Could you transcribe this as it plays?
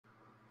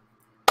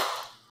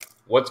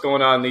What's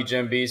going on, Lead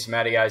Gen Beast?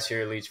 Matty Guys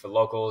here, Leads for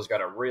Locals. Got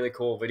a really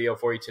cool video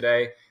for you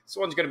today. This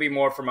one's going to be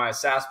more for my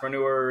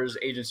SaaSpreneurs,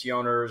 agency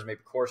owners,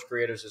 maybe course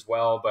creators as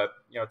well. But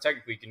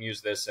technically, you can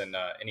use this in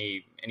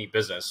any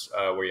business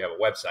where you have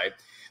a website.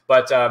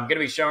 But I'm going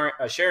to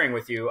be sharing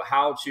with you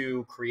how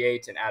to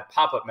create and add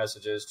pop-up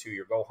messages to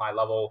your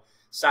GoHighLevel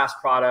SaaS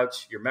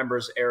product, your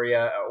members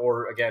area,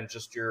 or again,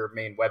 just your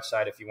main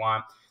website if you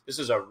want. This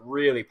is a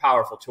really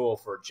powerful tool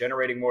for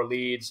generating more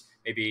leads,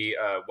 maybe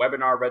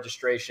webinar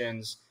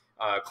registrations,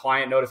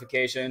 client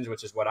notifications,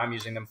 which is what I'm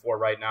using them for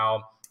right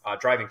now,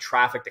 driving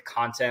traffic to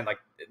content. Like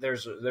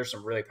there's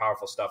some really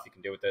powerful stuff you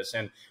can do with this.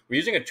 And we're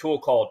using a tool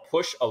called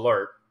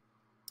PushAlert.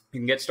 You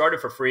can get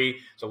started for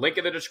free. So link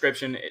in the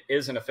description. It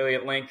is an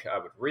affiliate link. I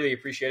would really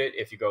appreciate it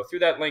if you go through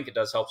that link. It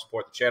does help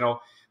support the channel.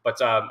 But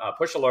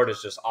PushAlert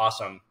is just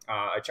awesome.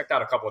 I checked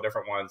out a couple of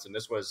different ones, and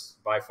this was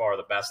by far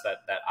the best that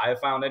I have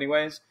found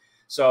anyways.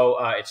 So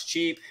it's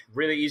cheap,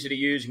 really easy to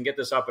use. You can get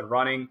this up and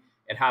running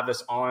and have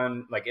this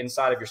on like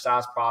inside of your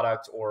SaaS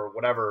product or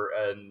whatever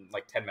in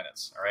like 10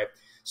 minutes. All right.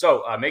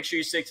 So make sure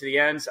you stick to the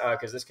end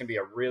because this can be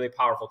a really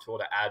powerful tool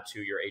to add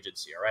to your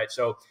agency. All right.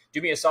 So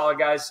do me a solid,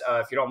 guys.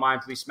 If you don't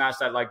mind, please smash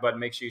that like button.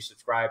 Make sure you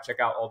subscribe.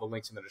 Check out all the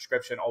links in the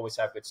description. Always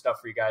have good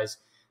stuff for you guys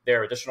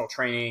there, additional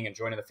training and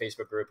joining the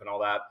Facebook group and all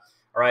that.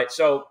 All right.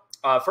 So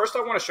first, I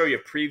want to show you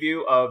a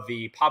preview of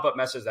the pop-up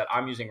message that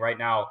I'm using right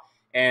now.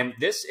 And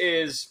this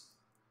is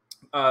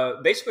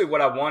basically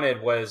what I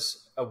wanted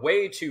was a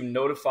way to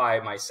notify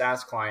my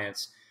SaaS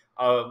clients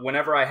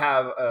whenever I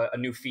have a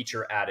new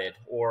feature added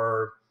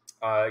or,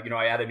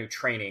 I add a new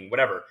training,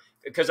 whatever,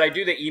 because I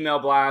do the email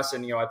blast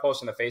and, I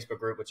post in the Facebook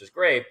group, which is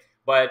great,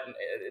 but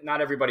not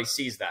everybody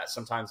sees that.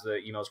 Sometimes the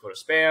emails go to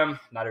spam.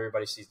 Not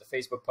everybody sees the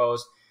Facebook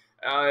post.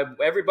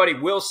 Everybody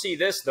will see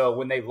this though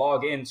when they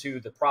log into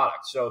the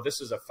product. So this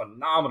is a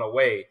phenomenal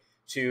way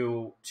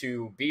to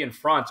be in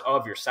front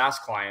of your SaaS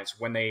clients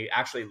when they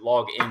actually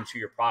log into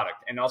your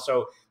product. And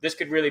also this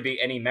could really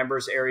be any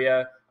members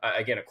area,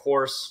 again, a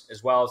course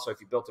as well. So if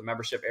you built a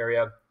membership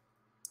area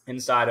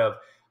inside of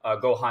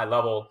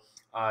GoHighLevel,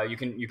 you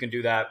can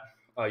do that.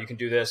 You can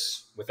do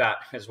this with that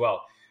as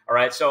well. All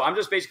right. So I'm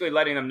just basically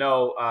letting them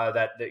know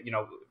that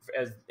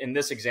as in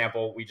this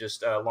example, we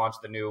just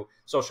launched the new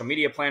social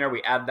media planner.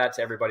 We add that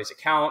to everybody's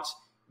account.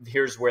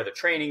 Here's where the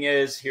training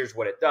is. Here's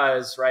what it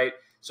does. Right.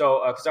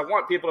 So, because I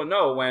want people to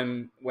know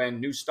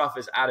when new stuff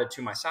is added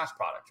to my SaaS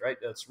product, right?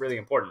 That's really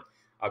important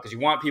because you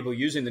want people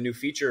using the new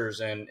features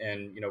and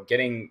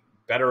getting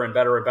better and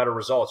better and better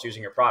results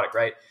using your product,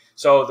 right?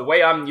 So the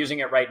way I'm using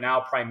it right now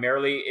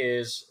primarily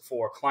is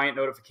for client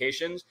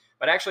notifications,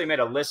 but I actually made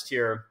a list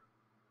here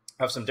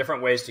of some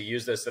different ways to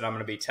use this that I'm going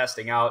to be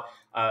testing out,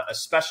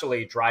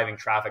 especially driving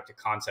traffic to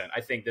content.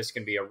 I think this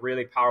can be a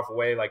really powerful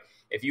way. Like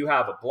if you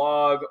have a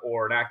blog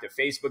or an active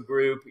Facebook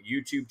group,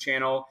 YouTube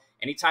channel,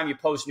 anytime you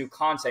post new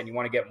content, you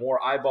want to get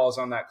more eyeballs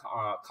on that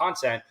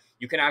content,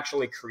 you can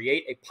actually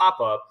create a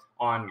pop-up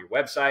on your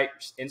website,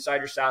 inside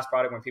your SaaS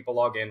product when people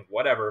log in,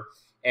 whatever,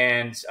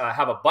 and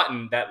have a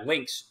button that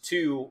links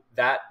to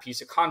that piece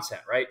of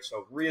content, right?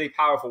 So really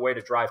powerful way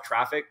to drive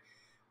traffic.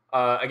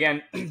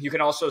 Again, you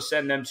can also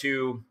send them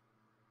to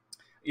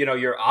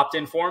your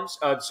opt-in forms.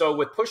 So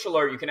with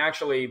PushAlert, you can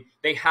actually,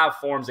 they have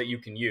forms that you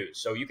can use.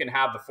 So you can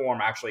have the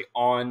form actually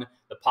on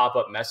the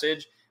pop-up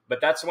message, but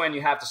that's when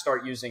you have to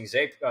start using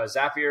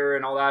Zapier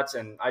and all that.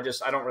 And I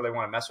don't really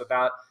want to mess with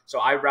that.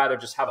 So I'd rather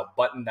just have a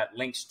button that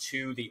links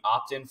to the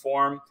opt-in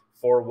form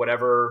for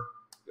whatever,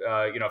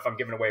 if I'm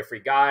giving away a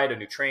free guide, a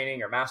new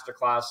training or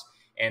masterclass,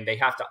 and they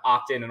have to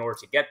opt in order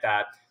to get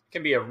that, it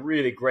can be a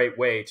really great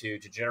way to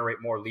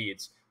generate more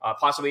leads,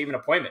 possibly even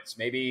appointments.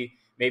 Maybe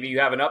you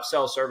have an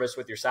upsell service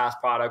with your SaaS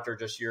product or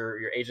just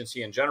your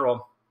agency in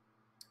general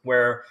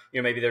where,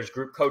 maybe there's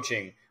group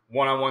coaching,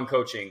 one-on-one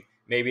coaching.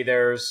 Maybe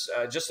there's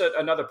just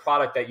another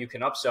product that you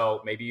can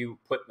upsell. Maybe you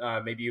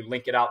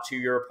link it out to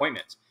your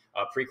appointment,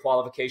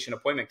 pre-qualification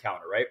appointment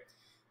counter, right?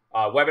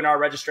 Webinar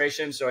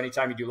registration. So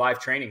anytime you do live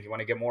training, you want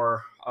to get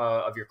more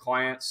of your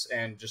clients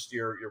and just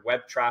your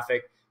web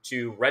traffic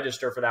to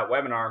register for that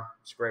webinar.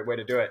 It's a great way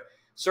to do it.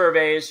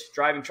 Surveys,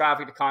 driving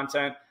traffic to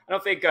content. I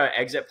don't think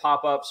exit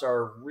pop-ups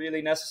are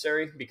really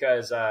necessary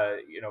because,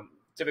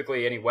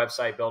 typically any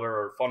website builder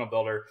or funnel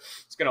builder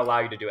is going to allow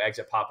you to do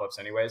exit pop-ups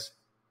anyways.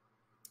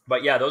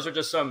 But yeah, those are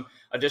just some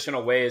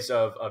additional ways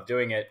of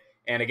doing it.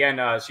 And again,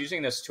 it's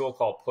using this tool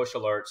called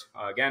PushAlert.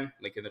 Again,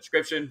 link in the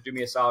description. Do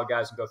me a solid,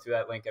 guys, and go through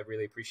that link. I'd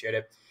really appreciate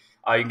it.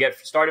 You can get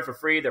started for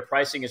free. Their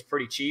pricing is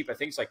pretty cheap. I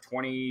think it's like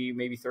 20,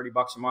 maybe 30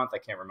 bucks a month. I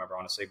can't remember,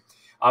 honestly.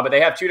 But they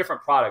have two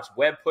different products,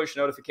 web push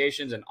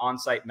notifications and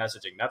on-site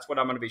messaging. That's what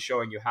I'm going to be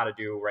showing you how to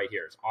do right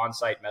here. It's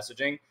on-site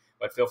messaging,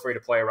 but feel free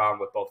to play around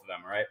with both of them,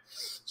 all right?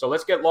 So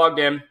let's get logged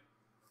in.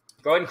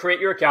 Go ahead and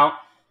create your account.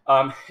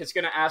 It's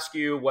going to ask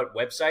you what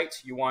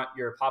website you want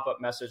your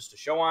pop-up message to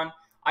show on.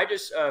 I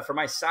just, for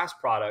my SaaS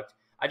product,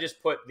 I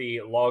just put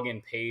the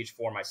login page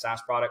for my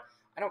SaaS product.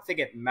 I don't think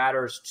it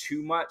matters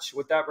too much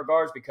with that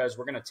regards because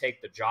we're going to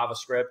take the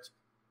JavaScript,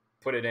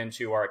 put it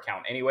into our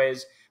account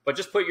anyways, but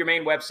just put your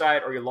main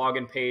website or your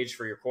login page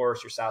for your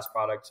course, your SaaS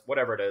product,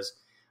 whatever it is.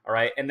 All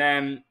right. And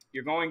then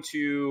you're going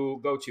to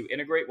go to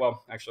integrate.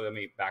 Well, actually, let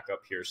me back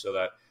up here so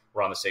that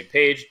we're on the same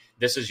page.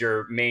 This is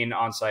your main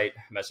on-site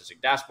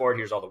messaging dashboard.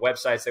 Here's all the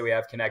websites that we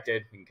have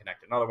connected. We can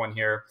connect another one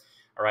here.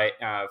 All right.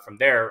 From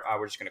there,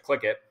 we're just going to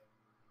click it.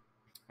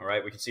 All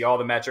right. We can see all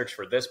the metrics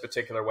for this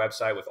particular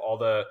website with all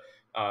the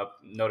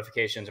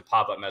notifications and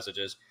pop-up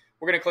messages.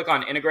 We're going to click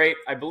on integrate.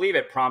 I believe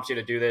it prompts you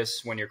to do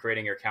this when you're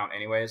creating your account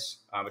anyways,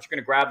 but you're going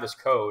to grab this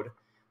code.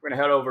 We're going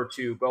to head over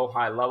to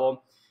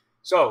GoHighLevel.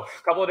 So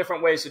a couple of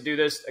different ways to do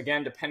this,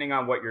 again, depending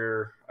on what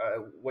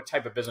what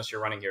type of business you're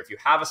running here. If you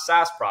have a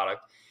SaaS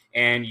product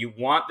and you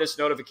want this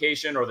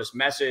notification or this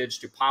message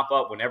to pop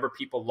up whenever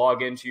people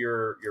log into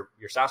your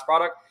SaaS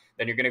product,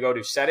 then you're going to go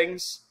to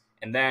settings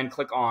and then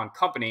click on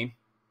company.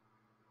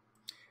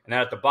 And then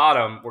at the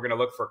bottom, we're going to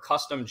look for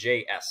custom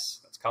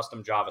JS. That's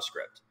custom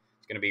JavaScript.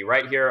 It's going to be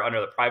right here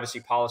under the privacy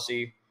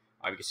policy.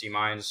 You can see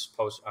mine's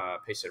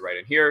pasted right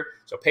in here.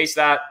 So paste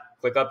that,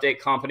 click update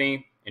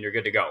company, and you're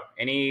good to go.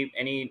 Any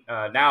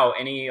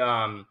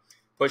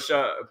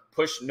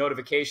push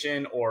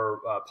notification or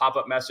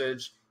pop-up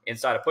message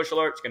inside of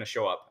PushAlert is going to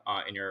show up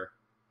in your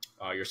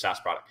SaaS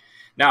product.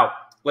 Now,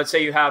 let's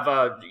say you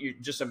have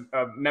just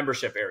a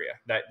membership area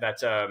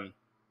that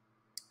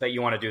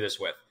you want to do this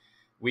with.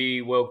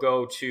 We will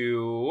go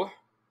to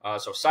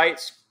so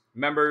sites,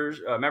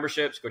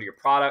 memberships, go to your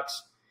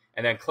products,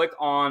 and then click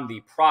on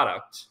the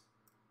product.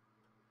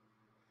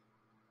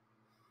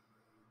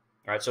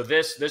 All right, so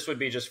this would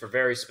be just for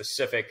very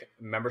specific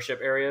membership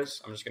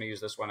areas. I'm just going to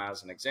use this one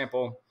as an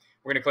example.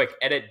 We're going to click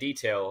Edit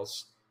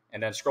Details,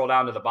 and then scroll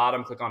down to the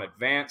bottom, click on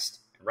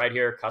Advanced, and right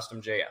here,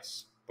 Custom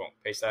JS. Boom,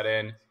 paste that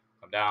in,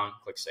 come down,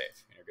 click Save,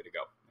 and you're good to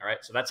go. All right,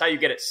 so that's how you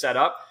get it set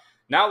up.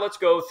 Now let's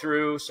go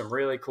through some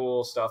really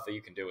cool stuff that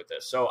you can do with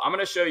this. So I'm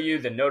going to show you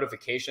the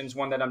notifications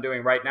one that I'm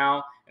doing right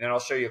now, and then I'll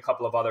show you a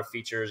couple of other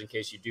features in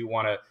case you do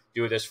want to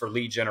do this for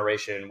lead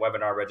generation,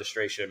 webinar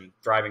registration,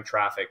 driving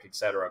traffic,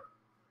 etc.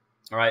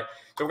 All right,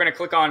 so we're going to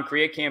click on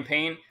Create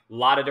Campaign. A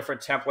lot of different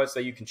templates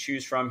that you can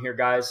choose from here,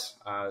 guys.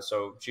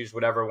 So choose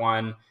whatever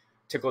one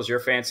tickles your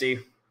fancy.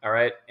 All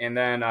right, and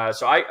then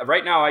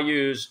right now I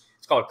use,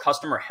 it's called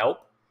Customer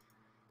Help.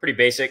 Pretty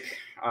basic.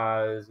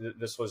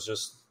 This was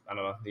just, I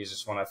don't know, these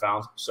is one I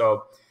found.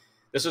 So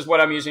this is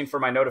what I'm using for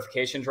my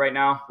notifications right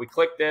now. We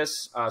click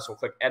this, so we'll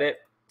click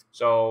Edit.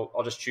 So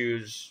I'll just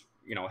choose,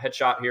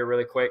 headshot here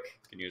really quick.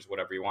 You can use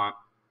whatever you want.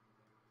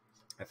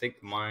 I think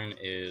mine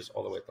is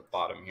all the way at the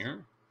bottom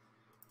here.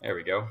 There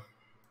we go.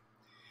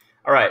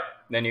 All right,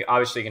 then you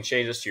obviously can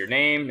change this to your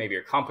name, maybe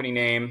your company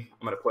name.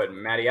 I'm going to put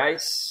Matty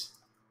Ice.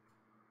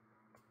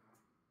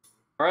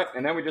 All right,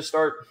 and then we just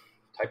start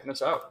typing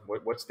this out.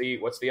 What's the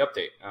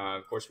update?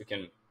 Of course, we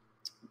can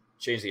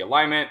change the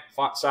alignment,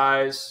 font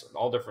size,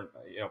 all different,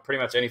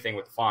 pretty much anything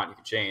with the font you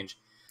can change.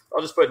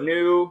 I'll just put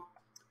new,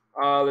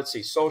 let's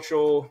see,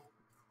 social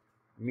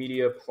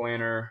media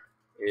planner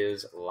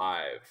is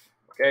live,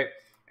 okay?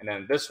 And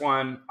then this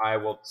one, I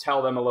will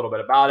tell them a little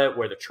bit about it,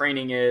 where the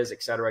training is,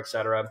 et cetera, et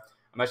cetera.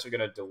 I'm actually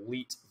going to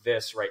delete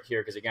this right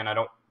here because, again, I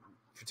don't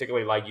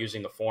particularly like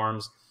using the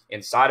forms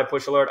inside of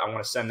PushAlert. I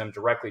want to send them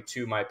directly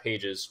to my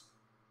pages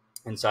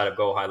inside of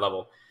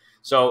GoHighLevel.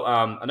 So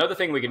another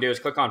thing we can do is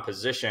click on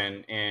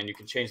position, and you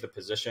can change the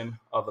position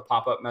of the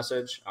pop-up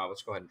message.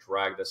 Let's go ahead and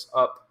drag this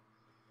up.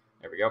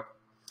 There we go.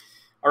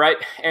 All right,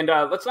 and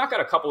let's knock out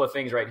a couple of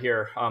things right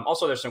here.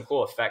 Also, there's some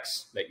cool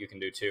effects that you can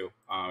do too.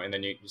 And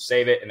then you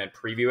save it and then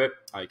preview it.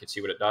 You can see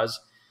what it does.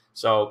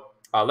 So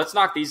let's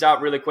knock these out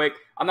really quick.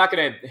 I'm not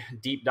going to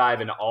deep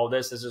dive into all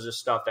this. This is just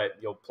stuff that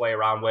you'll play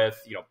around with,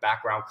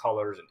 background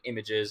colors and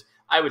images.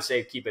 I would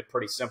say keep it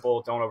pretty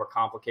simple. Don't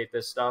overcomplicate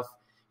this stuff.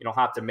 You don't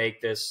have to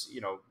make this,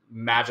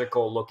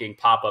 magical looking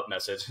pop-up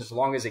message. As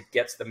long as it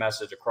gets the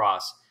message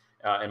across,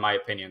 in my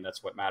opinion,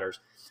 that's what matters.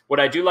 What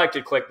I do like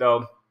to click,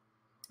 though,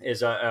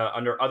 is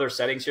under other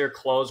settings here,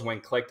 close when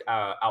clicked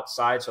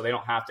outside, so they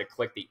don't have to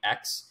click the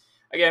X.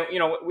 Again, we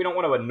don't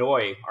want to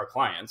annoy our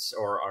clients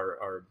or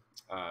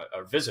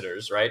our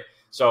visitors, right?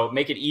 So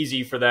make it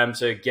easy for them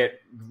to get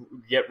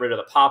rid of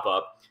the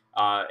pop-up.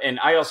 And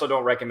I also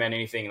don't recommend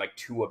anything like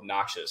too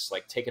obnoxious,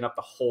 like taking up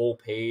the whole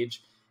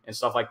page and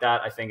stuff like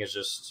that. I think is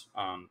just,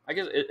 I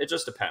guess it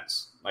just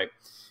depends. Like,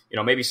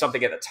 maybe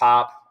something at the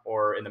top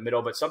or in the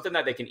middle, but something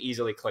that they can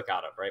easily click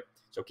out of, right?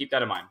 So keep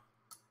that in mind.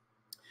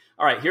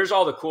 All right, here's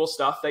all the cool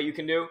stuff that you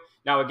can do.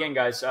 Now, again,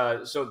 guys,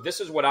 so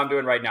this is what I'm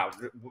doing right now.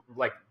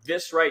 Like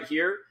this right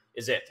here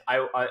is it.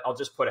 I'll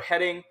just put a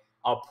heading.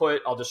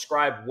 I'll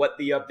describe what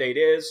the update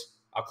is.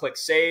 I'll click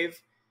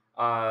save.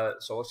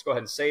 So let's go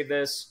ahead and save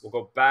this. We'll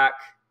go back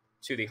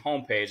to the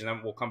home page, and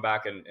then we'll come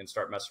back and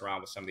start messing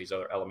around with some of these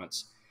other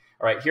elements.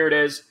 All right, here it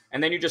is.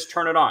 And then you just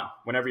turn it on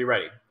whenever you're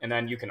ready. And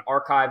then you can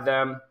archive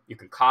them. You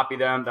can copy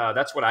them.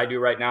 That's what I do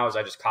right now is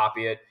I just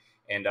copy it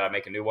and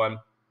make a new one.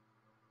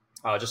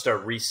 Just to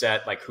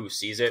reset like who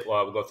sees it.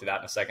 Well, we'll go through that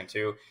in a second too.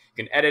 You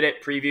can edit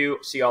it,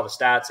 preview, see all the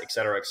stats, et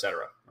cetera, et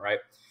cetera. All right.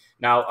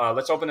 Now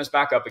let's open this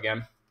back up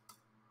again.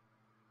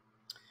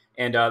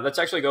 And let's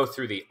actually go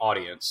through the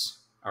audience.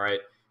 All right.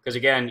 Because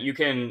again, you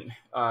can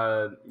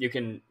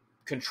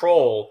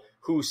control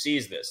who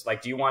sees this.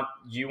 Like, do you want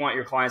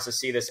your clients to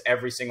see this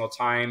every single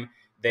time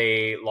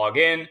they log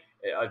in,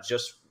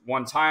 just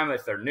one time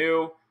if they're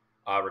new,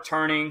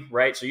 returning,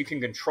 right? So you can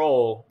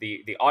control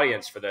the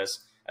audience for this,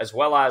 as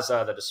well as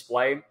the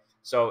display.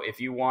 So if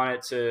you want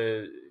it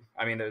to,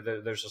 I mean,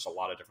 there's just a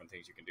lot of different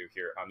things you can do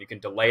here. You can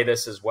delay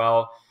this as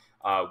well.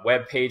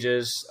 Web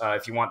pages,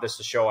 if you want this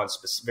to show on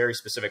very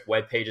specific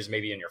web pages,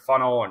 maybe in your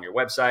funnel, on your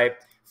website.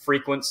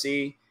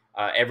 Frequency,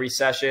 every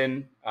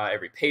session,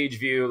 every page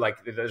view.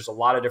 Like, there's a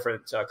lot of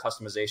different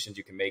customizations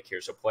you can make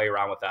here. So play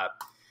around with that.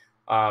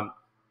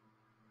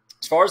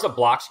 As far as the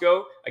blocks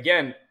go,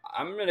 again,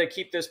 I'm going to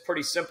keep this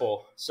pretty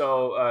simple.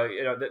 So,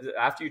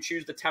 after you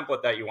choose the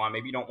template that you want,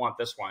 maybe you don't want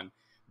this one,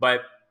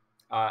 but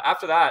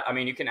after that, I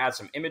mean, you can add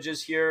some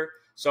images here.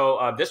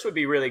 So this would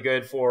be really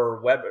good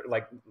for web,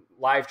 like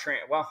live train.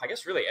 Well, I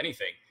guess really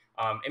anything.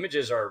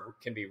 Images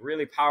can be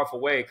really powerful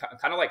way,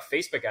 kind of like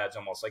Facebook ads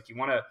almost. Like, you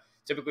want to,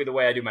 typically the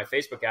way I do my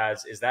Facebook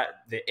ads is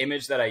that the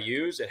image that I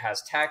use, it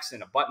has text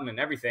and a button and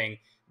everything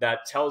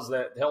that tells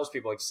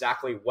people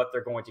exactly what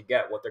they're going to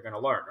get, what they're going to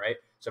learn, right?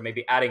 So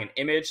maybe adding an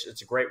image,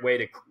 it's a great way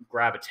to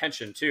grab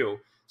attention too.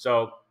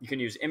 So you can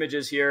use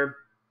images here.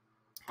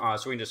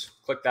 So we can just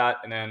click that,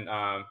 and then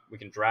we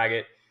can drag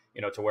it,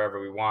 to wherever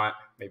we want.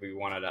 Maybe we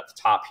want it at the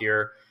top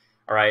here.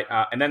 All right.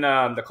 And then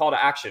the call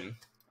to action,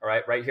 all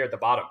right here at the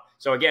bottom.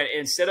 So again,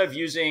 instead of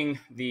using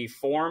the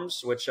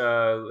forms, which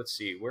let's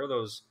see, where are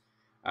those?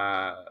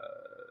 I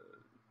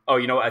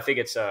think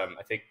it's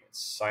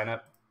sign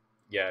up.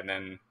 Yeah. And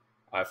then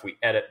if we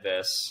edit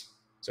this,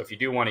 so if you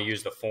do want to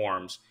use the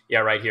forms, yeah,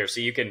 right here. So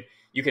you can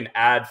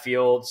add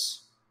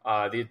fields.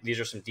 These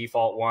are some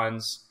default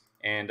ones.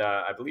 And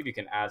I believe you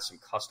can add some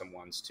custom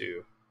ones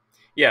too.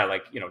 Yeah,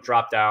 like,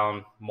 drop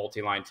down,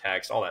 multi-line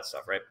text, all that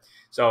stuff, right?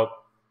 So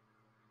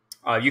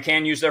you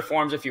can use their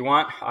forms if you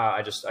want.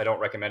 I don't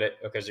recommend it,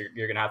 because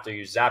you're going to have to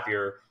use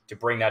Zapier to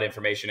bring that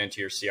information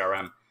into your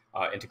CRM,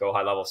 into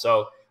GoHighLevel.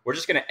 So we're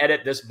just going to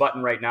edit this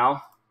button right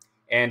now.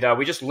 And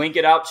we just link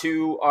it out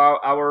to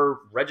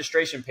our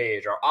registration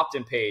page, our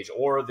opt-in page,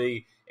 or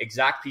the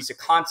exact piece of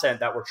content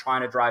that we're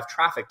trying to drive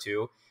traffic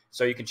to.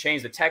 So you can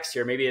change the text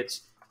here. Maybe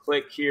it's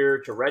click here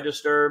to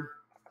register.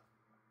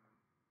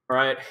 All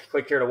right,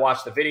 click here to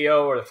watch the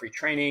video or the free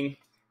training.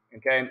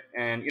 Okay,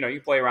 and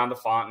you play around the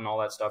font and all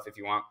that stuff if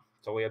you want.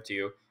 Totally up to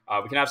you.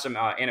 We can have some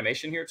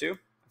animation here too.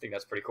 I think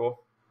that's pretty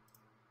cool.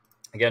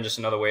 Again, just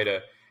another way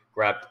to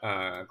grab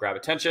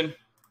attention.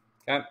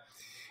 Okay,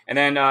 and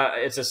then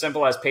it's as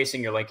simple as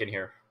pasting your link in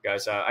here,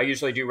 guys. I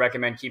usually do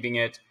recommend keeping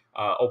it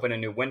open a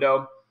new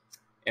window,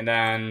 and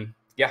then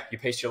yeah, you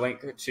paste your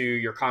link to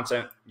your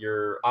content,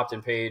 your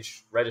opt-in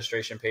page,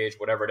 registration page,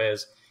 whatever it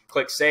is.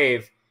 Click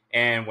save.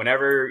 And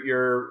whenever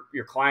your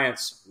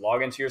clients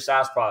log into your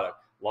SaaS product,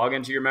 log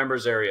into your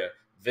members area,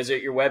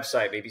 visit your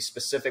website, maybe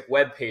specific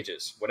web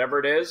pages, whatever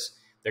it is,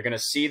 they're going to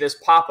see this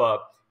pop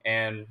up.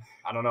 And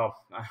I don't know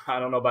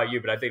about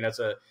you, but I think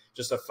that's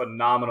just a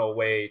phenomenal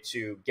way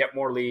to get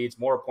more leads,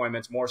 more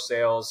appointments, more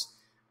sales,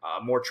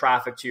 more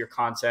traffic to your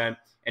content,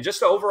 and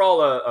just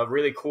overall a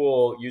really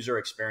cool user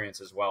experience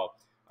as well.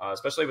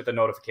 Especially with the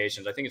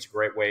notifications. I think it's a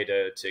great way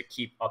to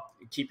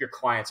keep your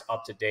clients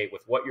up to date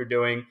with what you're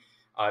doing.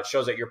 It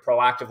shows that you're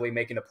proactively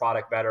making the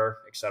product better,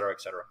 et cetera,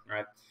 et cetera. All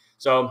right.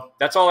 So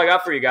that's all I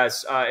got for you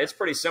guys. It's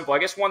pretty simple. I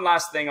guess one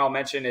last thing I'll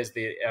mention is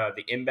the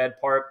embed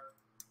part.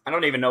 I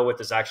don't even know what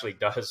this actually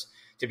does,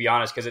 to be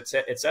honest, because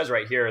it says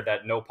right here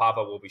that no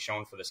pop-up will be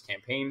shown for this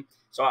campaign.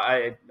 So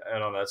I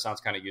don't know, that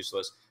sounds kind of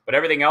useless. But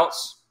everything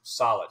else,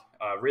 solid.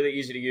 Really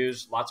easy to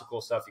use. Lots of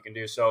cool stuff you can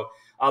do. So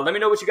let me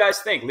know what you guys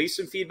think. Leave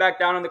some feedback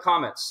down in the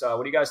comments.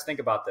 What do you guys think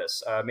about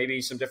this?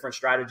 Maybe some different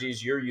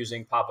strategies you're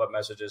using pop-up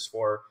messages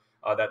for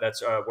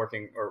that's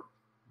working, or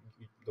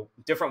the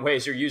different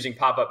ways you're using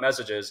pop-up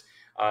messages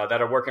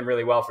that are working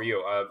really well for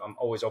you. I'm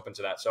always open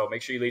to that. So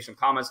make sure you leave some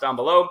comments down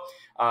below.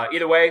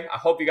 Either way, I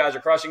hope you guys are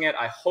crushing it.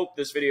 I hope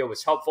this video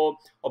was helpful.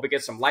 Hope it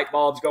gets some light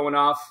bulbs going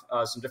off,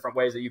 some different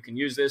ways that you can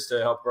use this to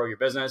help grow your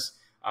business.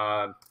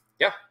 I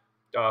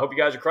hope you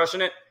guys are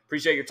crushing it.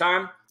 Appreciate your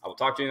time. I will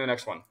talk to you in the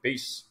next one.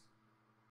 Peace.